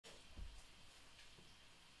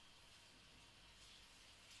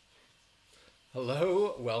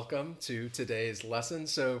Hello, welcome to today's lesson.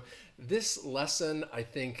 So this lesson, I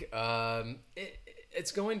think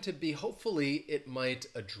it's going to be, hopefully it might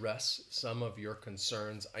address some of your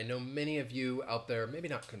concerns. I know many of you out there, maybe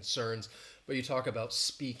not concerns, but you talk about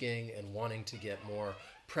speaking and wanting to get more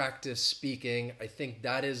practice speaking. I think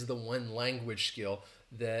that is the one language skill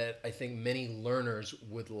that I think many learners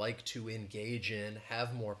would like to engage in,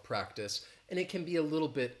 have more practice, and it can be a little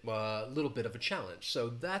bit of a challenge. So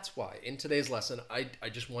that's why in today's lesson, I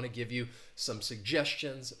just want to give you some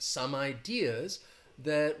suggestions, some ideas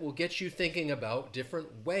that will get you thinking about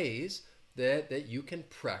different ways that you can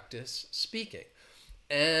practice speaking.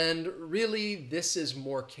 And really, this is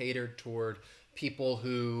more catered toward people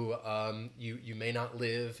who you may not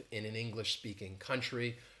live in an English speaking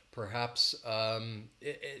country. Perhaps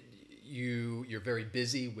you're very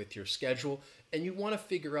busy with your schedule and you want to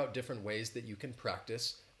figure out different ways that you can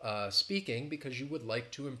practice speaking because you would like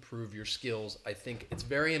to improve your skills. I think it's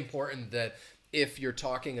very important that if you're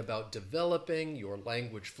talking about developing your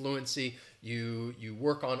language fluency, you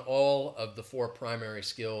work on all of the four primary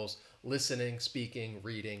skills: listening, speaking,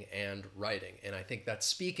 reading, and writing. And I think that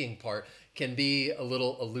speaking part can be a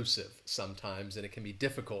little elusive sometimes, and it can be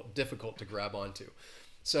difficult to grab onto.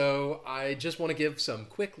 So I just want to give some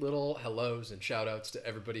quick little hellos and shout outs to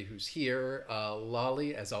everybody who's here.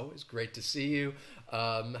 Lolly, as always, great to see you.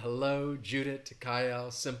 Hello, Judith,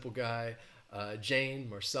 Kyle, Simple Guy, Jane,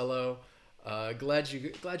 Marcelo. Glad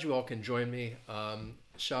you all can join me.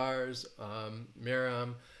 Shars,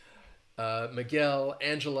 Miriam, Miguel,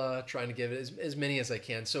 Angela, trying to give it as many as I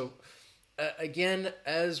can. So again,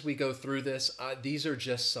 as we go through this, these are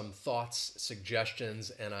just some thoughts,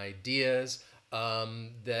 suggestions, and ideas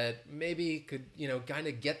that maybe could, kind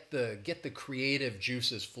of get the creative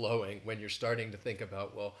juices flowing when you're starting to think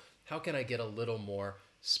about, well, how can I get a little more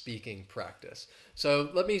speaking practice? So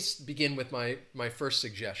let me begin with my first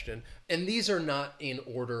suggestion, and these are not in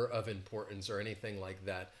order of importance or anything like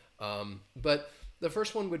that. But the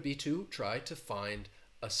first one would be to try to find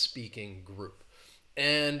a speaking group.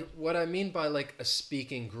 And what I mean by like a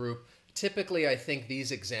speaking group, typically I think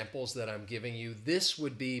these examples that I'm giving you, this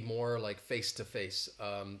would be more like face-to-face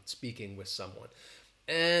speaking with someone.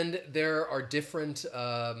 And there are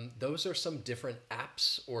those are some different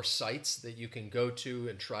apps or sites that you can go to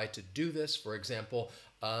and try to do this. For example,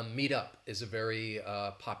 Meetup is a very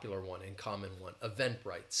popular one and common one.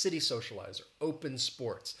 Eventbrite, City Socializer, Open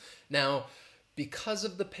Sports. Now, because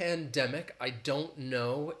of the pandemic, I don't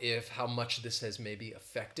know if how much this has maybe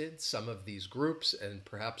affected some of these groups, and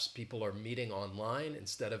perhaps people are meeting online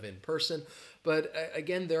instead of in person. But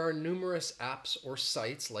again, there are numerous apps or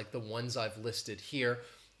sites like the ones I've listed here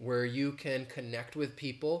where you can connect with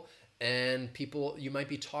people, and people you might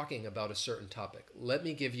be talking about a certain topic. Let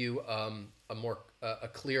me give you a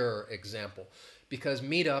clearer example, because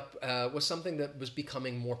Meetup was something that was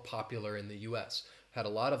becoming more popular in the U.S. Had a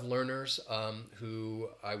lot of learners who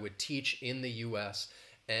I would teach in the U.S.,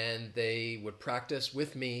 and they would practice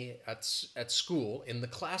with me at school in the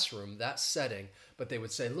classroom, that setting. But they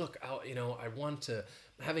would say, "Look, I want to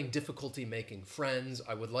having difficulty making friends.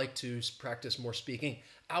 I would like to practice more speaking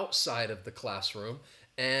outside of the classroom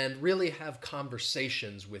and really have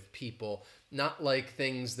conversations with people, not like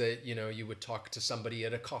things that you would talk to somebody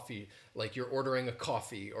at a coffee, like you're ordering a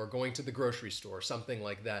coffee or going to the grocery store, something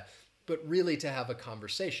like that." But really to have a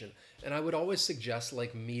conversation. And I would always suggest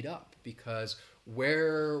like Meetup, because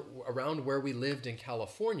around where we lived in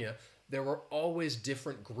California, there were always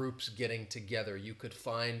different groups getting together. You could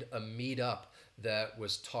find a Meetup that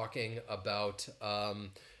was talking about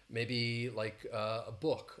maybe like a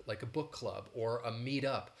book, like a book club, or a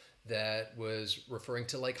Meetup that was referring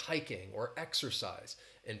to like hiking or exercise.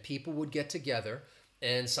 And people would get together,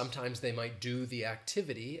 and sometimes they might do the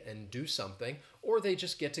activity and do something, or they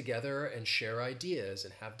just get together and share ideas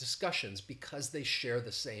and have discussions because they share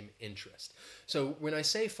the same interest. So when I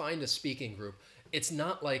say find a speaking group, it's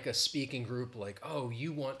not like a speaking group like, oh,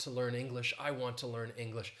 you want to learn English, I want to learn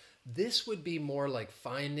English. This would be more like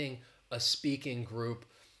finding a speaking group,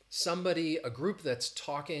 a group that's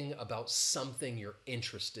talking about something you're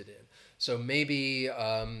interested in. So maybe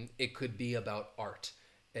it could be about art,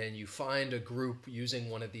 and you find a group using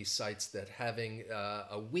one of these sites that having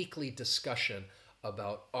a weekly discussion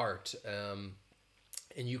about art,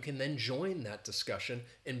 and you can then join that discussion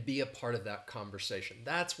and be a part of that conversation.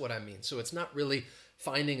 That's what I mean. So it's not really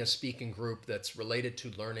finding a speaking group that's related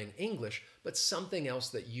to learning English, but something else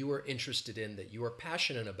that you are interested in, that you are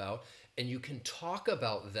passionate about, and you can talk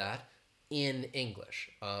about that in English.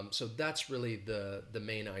 So that's really the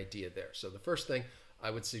main idea there. So the first thing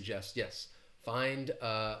I would suggest, yes, find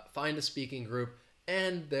a speaking group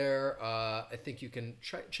And there, I think you can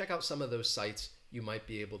check out some of those sites. You might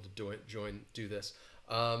be able to do this.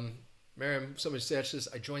 Miriam, somebody says,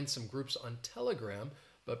 I joined some groups on Telegram,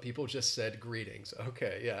 but people just said greetings.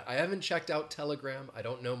 Okay, yeah. I haven't checked out Telegram. I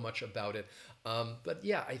don't know much about it. But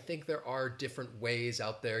yeah, I think there are different ways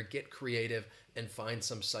out there. Get creative and find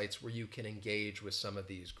some sites where you can engage with some of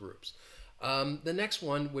these groups. The next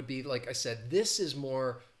one would be, like I said, this is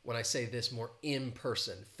more, when I say this, more in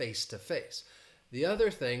person, face to face. The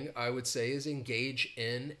other thing I would say is engage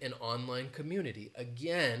in an online community.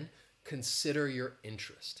 Again, consider your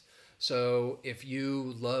interest. So if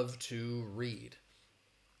you love to read,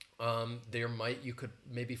 you could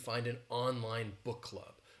maybe find an online book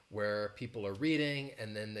club where people are reading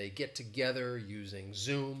and then they get together using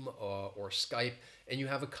Zoom or Skype, and you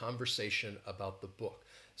have a conversation about the book.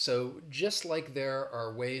 So just like there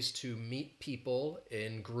are ways to meet people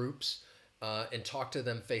in groups and talk to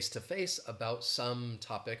them face to face about some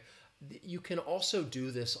topic, you can also do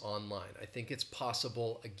this online. I think it's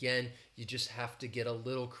possible. Again, you just have to get a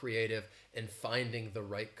little creative in finding the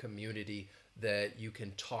right community that you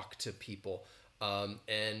can talk to people,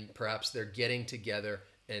 and perhaps they're getting together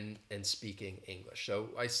and speaking English. So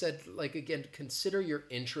I said, like, again, consider your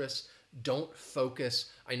interests. Don't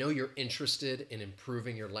focus. I know you're interested in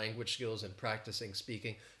improving your language skills and practicing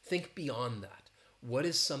speaking. Think beyond that. What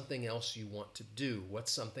is something else you want to do?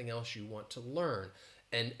 What's something else you want to learn?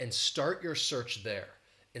 And start your search there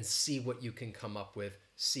and see what you can come up with,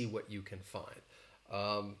 see what you can find.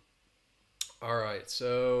 All right,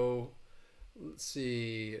 so let's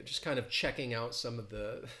see, just kind of checking out some of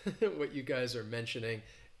the what you guys are mentioning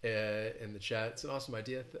in the chat. It's an awesome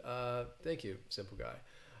idea. Thank you, Simple Guy.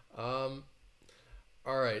 All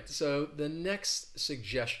right, so the next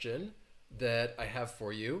suggestion that I have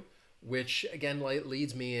for you, which again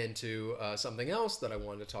leads me into something else that I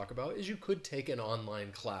wanted to talk about, is you could take an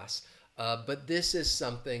online class. But this is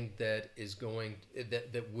something that is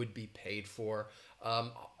that would be paid for.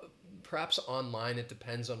 Perhaps online, it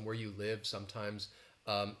depends on where you live. Sometimes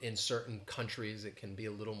in certain countries it can be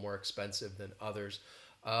a little more expensive than others.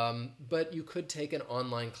 But you could take an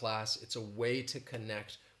online class. It's a way to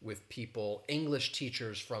connect with people, English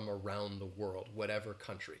teachers from around the world, whatever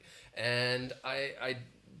country. And I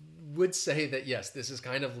would say that, yes, this is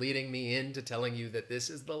kind of leading me into telling you that this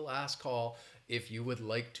is the last call if you would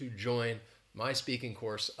like to join my speaking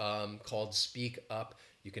course called Speak Up.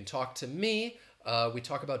 You can talk to me. We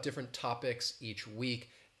talk about different topics each week,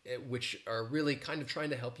 which are really kind of trying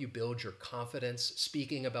to help you build your confidence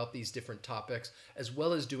speaking about these different topics, as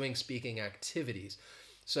well as doing speaking activities.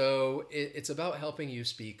 So it's about helping you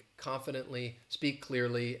speak confidently, speak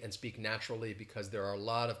clearly, and speak naturally, because there are a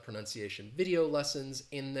lot of pronunciation video lessons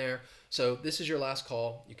in there. So this is your last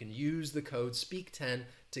call. You can use the code SPEAK10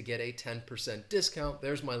 to get a 10% discount.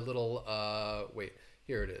 There's my little,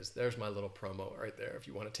 here it is. There's my little promo right there. If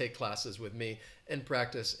you want to take classes with me and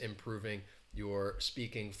practice improving your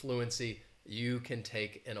speaking fluency, you can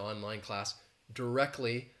take an online class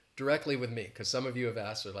directly with me, because some of you have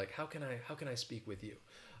asked, are like, how can I speak with you?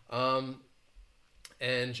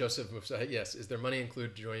 And Joseph, yes, is there money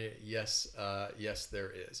included to join you? Yes, yes,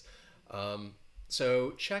 there is.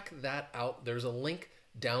 So check that out. There's a link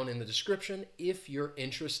down in the description if you're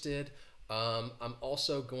interested. I'm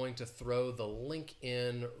also going to throw the link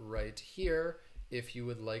in right here if you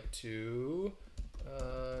would like to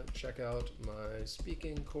check out my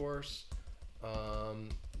speaking course.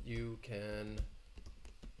 You can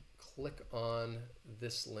click on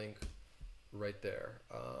this link right there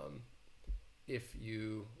if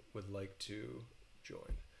you would like to join.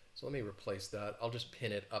 So let me replace that. I'll just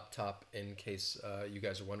pin it up top in case you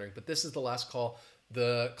guys are wondering. But this is the last call.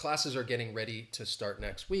 The classes are getting ready to start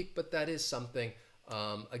next week, but that is something,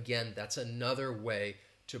 again, that's another way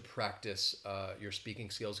to practice your speaking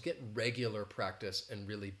skills, get regular practice, and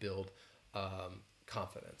really build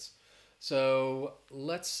confidence. So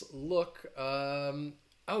let's look.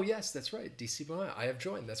 Oh yes, that's right. DC Boy, I have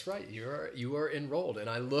joined. That's right. You are enrolled, and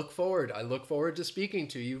I look forward to speaking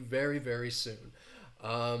to you very, very soon.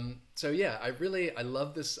 So yeah, I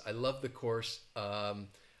love this. I love the course.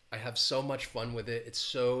 I have so much fun with it. It's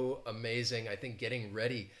so amazing. I think getting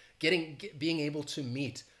ready, being able to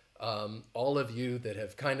meet all of you that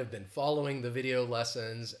have kind of been following the video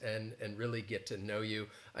lessons and really get to know you.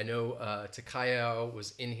 I know Takaya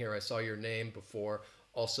was in here. I saw your name before.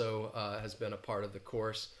 Also has been a part of the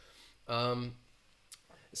course.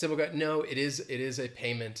 Simple Guy, no, it is a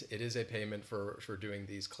payment. It is a payment for doing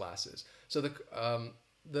these classes. So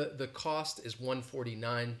the cost is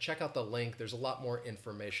 $149. Check out the link. There's a lot more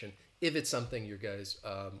information if it's something you guys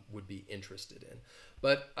would be interested in.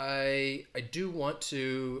 But I do want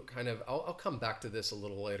to kind of, I'll come back to this a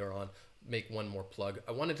little later on, make one more plug.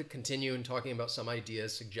 I wanted to continue in talking about some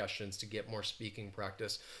ideas, suggestions to get more speaking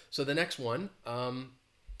practice. So the next one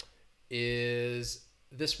is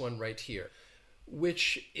this one right here,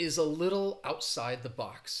 which is a little outside the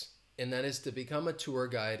box, and that is to become a tour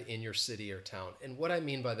guide in your city or town. And what I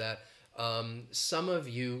mean by that, some of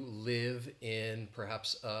you live in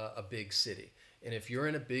perhaps a big city. And if you're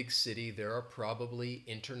in a big city, there are probably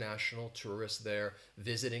international tourists there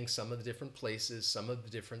visiting some of the different places, some of the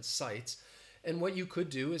different sites. And what you could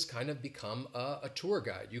do is kind of become a tour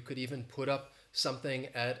guide. You could even put up something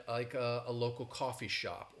at like a local coffee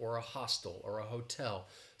shop or a hostel or a hotel,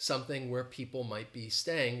 something where people might be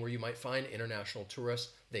staying, where you might find international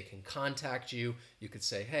tourists. They can contact you. You could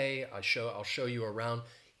say, hey, I'll show you around.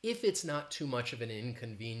 If it's not too much of an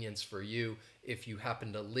inconvenience for you, if you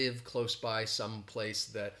happen to live close by some place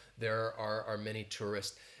that there are many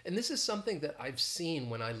tourists. And this is something that I've seen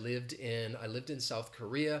when I lived in South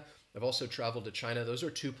Korea. I've also traveled to China. Those are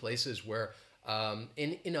two places where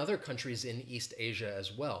in other countries in East Asia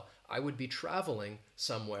as well, I would be traveling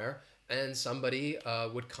somewhere and somebody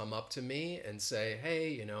would come up to me and say,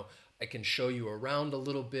 hey, I can show you around a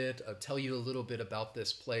little bit, tell you a little bit about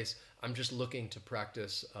this place. I'm just looking to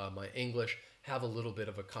practice my English, have a little bit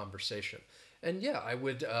of a conversation. And yeah, I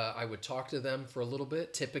would talk to them for a little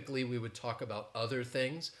bit. Typically, we would talk about other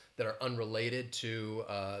things that are unrelated to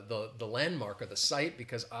the landmark or the site,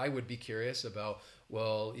 because I would be curious about,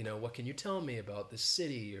 well, what can you tell me about the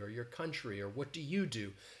city or your country, or what do you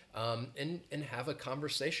do? And have a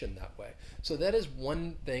conversation that way. So that is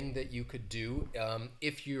one thing that you could do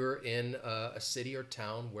if you're in a city or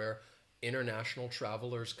town where international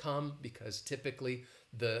travelers come, because typically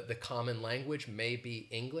the common language may be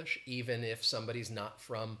English, even if somebody's not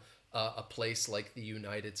from a place like the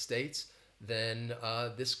United States. Then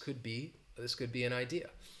this could be an idea.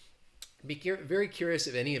 Be very curious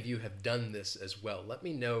if any of you have done this as well. Let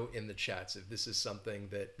me know in the chats if this is something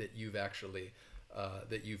that you've actually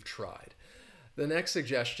that you've tried. The next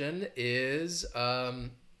suggestion is,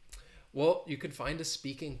 well, you could find a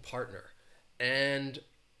speaking partner. And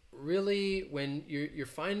really, when you're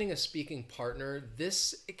finding a speaking partner,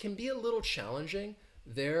 it can be a little challenging.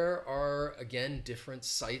 There are, again, different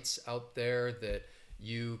sites out there that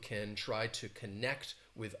you can try to connect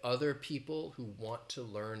with other people who want to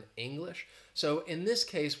learn English. So in this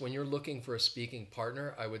case, when you're looking for a speaking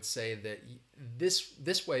partner, I would say that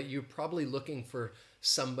this way, you're probably looking for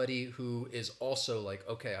somebody who is also like,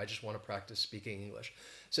 okay, I just want to practice speaking English.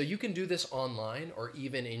 So you can do this online or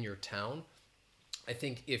even in your town. I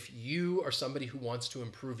think if you are somebody who wants to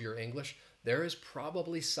improve your English, there is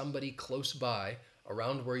probably somebody close by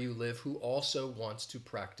around where you live who also wants to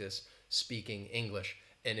practice speaking English.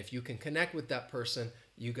 And if you can connect with that person,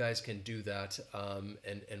 you guys can do that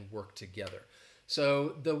and work together.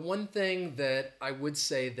 So the one thing that I would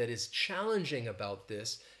say that is challenging about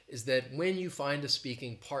this is that when you find a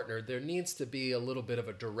speaking partner, there needs to be a little bit of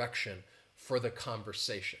a direction for the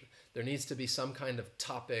conversation. There needs to be some kind of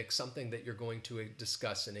topic, something that you're going to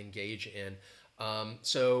discuss and engage in.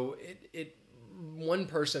 So one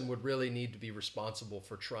person would really need to be responsible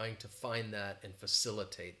for trying to find that and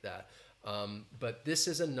facilitate that. But this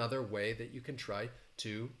is another way that you can try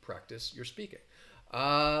to practice your speaking.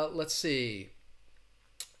 Let's see.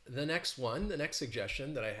 The next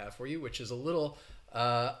suggestion that I have for you, which is a little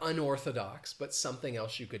unorthodox, but something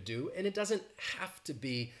else you could do, and it doesn't have to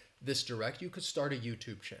be this direct. You could start a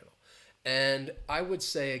YouTube channel. And I would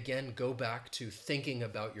say, again, go back to thinking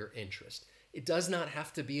about your interest. It does not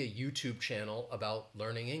have to be a YouTube channel about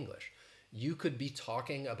learning English. You could be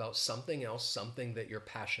talking about something else, something that you're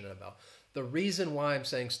passionate about. The reason why I'm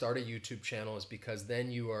saying start a YouTube channel is because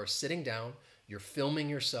then you are sitting down, you're filming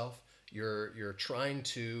yourself, you're trying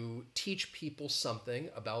to teach people something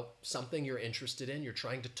about something you're interested in, you're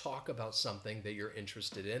trying to talk about something that you're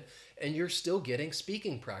interested in, and you're still getting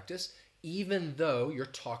speaking practice, even though you're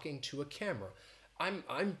talking to a camera.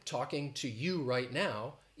 I'm talking to you right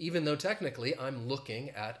now, even though technically I'm looking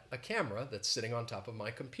at a camera that's sitting on top of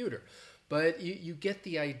my computer. But you get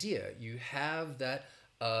the idea. You have that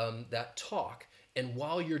talk. And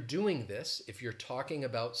while you're doing this, if you're talking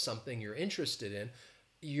about something you're interested in,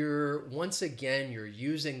 you're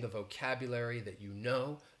using the vocabulary that you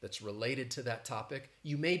know that's related to that topic.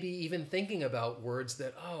 You may be even thinking about words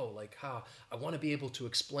that, I want to be able to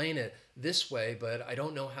explain it this way, but I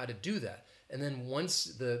don't know how to do that. And then once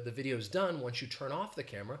the video is done, once you turn off the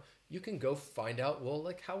camera, you can go find out,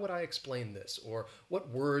 how would I explain this? Or what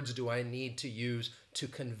words do I need to use to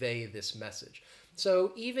convey this message?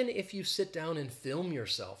 So even if you sit down and film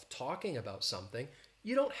yourself talking about something,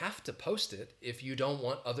 you don't have to post it if you don't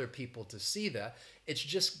want other people to see that. It's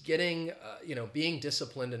just getting, being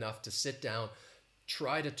disciplined enough to sit down,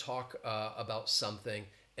 try to talk about something,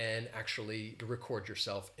 and actually record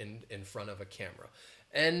yourself in front of a camera.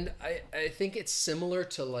 And I think it's similar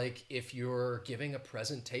to like if you're giving a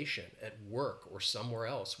presentation at work or somewhere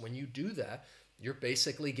else. When you do that, you're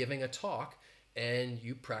basically giving a talk and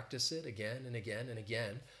you practice it again and again and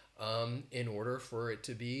again in order for it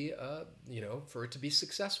to be, for it to be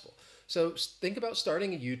successful. So think about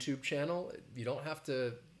starting a YouTube channel. You don't have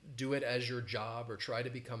to do it as your job or try to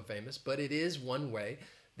become famous, but it is one way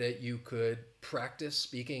that you could practice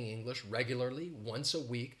speaking English regularly, once a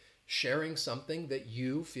week, sharing something that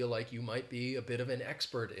you feel like you might be a bit of an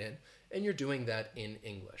expert in, and you're doing that in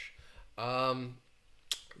English.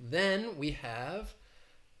 Then we have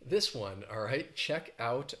this one, all right? Check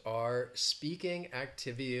out our speaking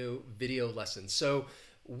activity video lessons. So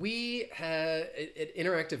we had at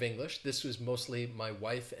Interactive English, this was mostly my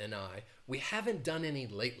wife and I. We haven't done any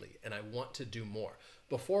lately, and I want to do more.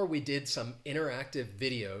 Before we did some interactive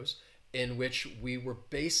videos in which we were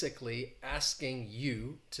basically asking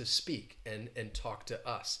you to speak and talk to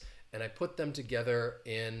us. And I put them together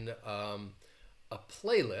in a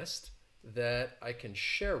playlist that I can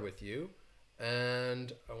share with you.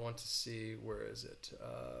 And I want to see, where is it?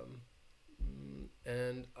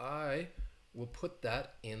 And I will put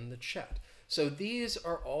that in the chat. So these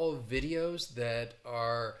are all videos that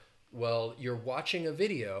are, well, you're watching a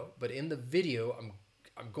video, but in the video,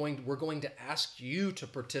 we're going to ask you to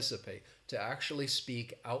participate, to actually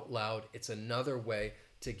speak out loud. It's another way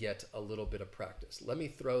to get a little bit of practice. Let me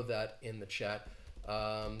throw that in the chat.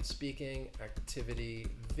 Speaking activity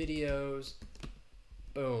videos.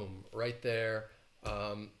 Boom, right there.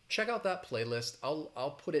 Check out that playlist.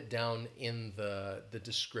 I'll put it down in the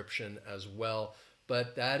description as well.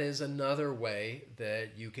 But that is another way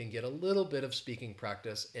that you can get a little bit of speaking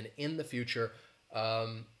practice. And in the future,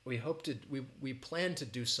 we plan to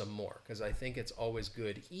do some more, because I think it's always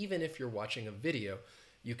good. Even if you're watching a video,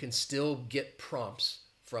 you can still get prompts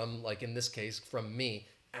from, like in this case, from me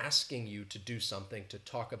asking you to do something, to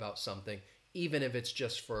talk about something, even if it's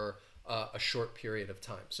just for a short period of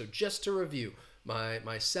time. So just to review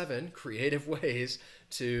my 7 creative ways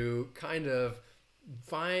to kind of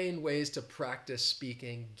find ways to practice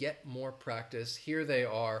speaking, get more practice. Here they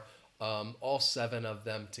are, all 7 of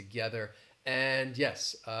them together. And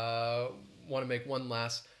yes, want to make one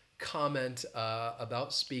last comment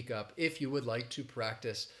about Speak Up. If you would like to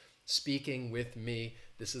practice speaking with me,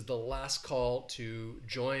 this is the last call to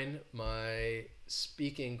join my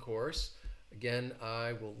speaking course. Again,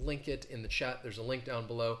 I will link it in the chat. There's a link down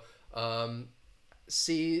below.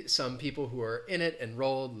 See some people who are in it,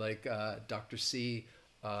 enrolled, like Dr. C.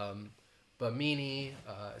 Bamini.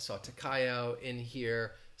 I saw Takayao in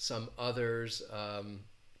here, some others.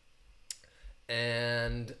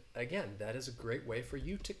 And again, that is a great way for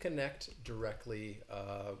you to connect directly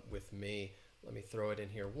with me. Let me throw it in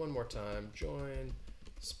here one more time. Join,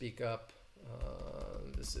 Speak Up.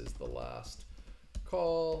 This is the last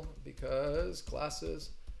call because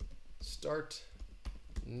classes start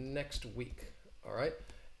next week. All right.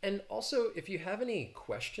 And also, if you have any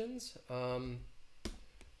questions,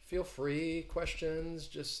 feel free. Questions,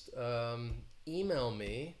 just email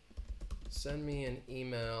me. Send me an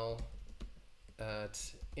email at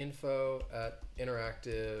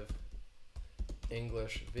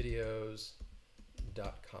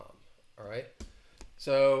info@interactiveenglishvideos.com. All right.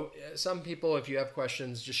 So some people, if you have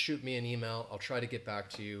questions, just shoot me an email. I'll try to get back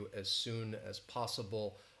to you as soon as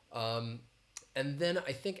possible. And then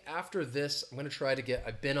I think after this, I'm going to try to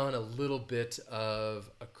I've been on a little bit of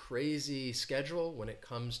a crazy schedule when it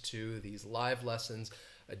comes to these live lessons.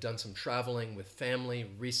 I've done some traveling with family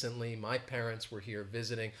recently. My parents were here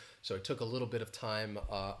visiting, so I took a little bit of time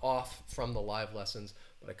off from the live lessons,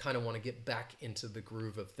 but I kind of want to get back into the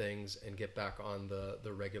groove of things and get back on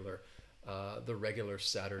the regular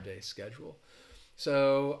Saturday schedule.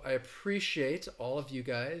 So I appreciate all of you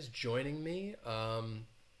guys joining me.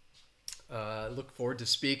 Look forward to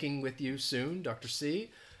speaking with you soon, Dr.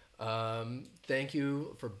 C. Thank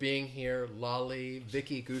you for being here, Lolly,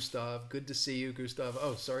 Vicky, Gustav. Good to see you, Gustav.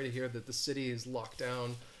 Oh, sorry to hear that the city is locked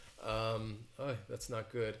down. Oh, that's not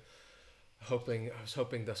good. I was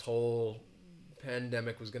hoping this whole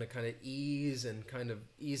pandemic was going to kind of ease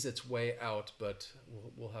its way out, but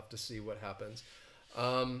we'll have to see what happens.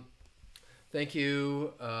 Thank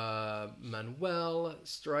you, Manuel,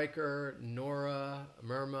 Stryker, Nora,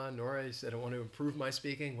 Myrma. Nora, you said I want to improve my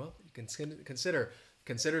speaking. Well, you can consider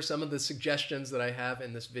consider some of the suggestions that I have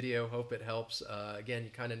in this video. Hope it helps. Again, you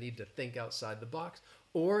kind of need to think outside the box,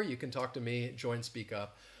 or you can talk to me, join Speak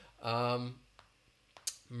Up.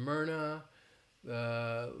 Myrna,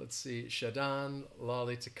 let's see, Shadan,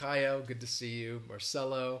 Lali Takayo, good to see you.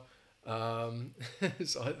 Marcelo,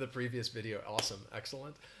 saw the previous video, awesome,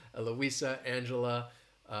 excellent. Louisa, Angela,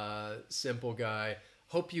 Simple Guy.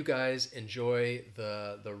 Hope you guys enjoy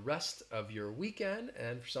the rest of your weekend,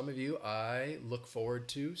 and for some of you, I look forward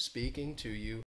to speaking to you